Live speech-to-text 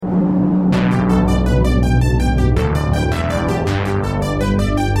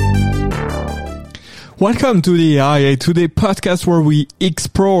Welcome to the AI Today podcast, where we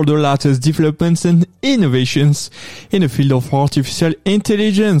explore the latest developments and innovations in the field of artificial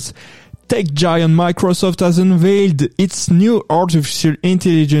intelligence. Tech giant Microsoft has unveiled its new artificial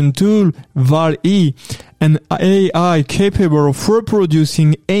intelligence tool, VALL-E, an AI capable of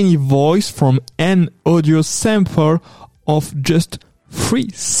reproducing any voice from an audio sample of just 3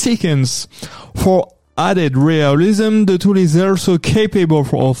 seconds. For added realism, the tool is also capable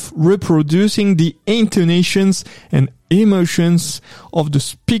of reproducing the intonations and emotions of the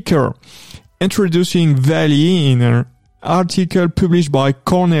speaker. Introducing VALL-E in an article published by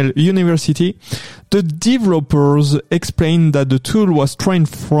Cornell University, the developers explained that the tool was trained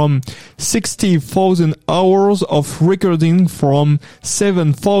from 60,000 hours of recording from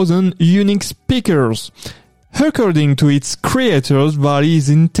 7,000 unique speakers. According to its creators, VALL-E is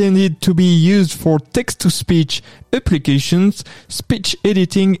intended to be used for text-to-speech applications, speech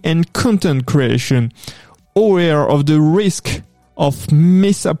editing, and content creation. Aware of the risk of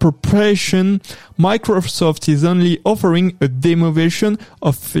misappropriation, Microsoft is only offering a demo version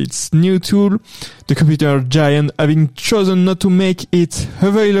of its new tool, the computer giant having chosen not to make it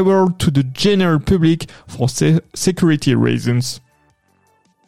available to the general public for security reasons.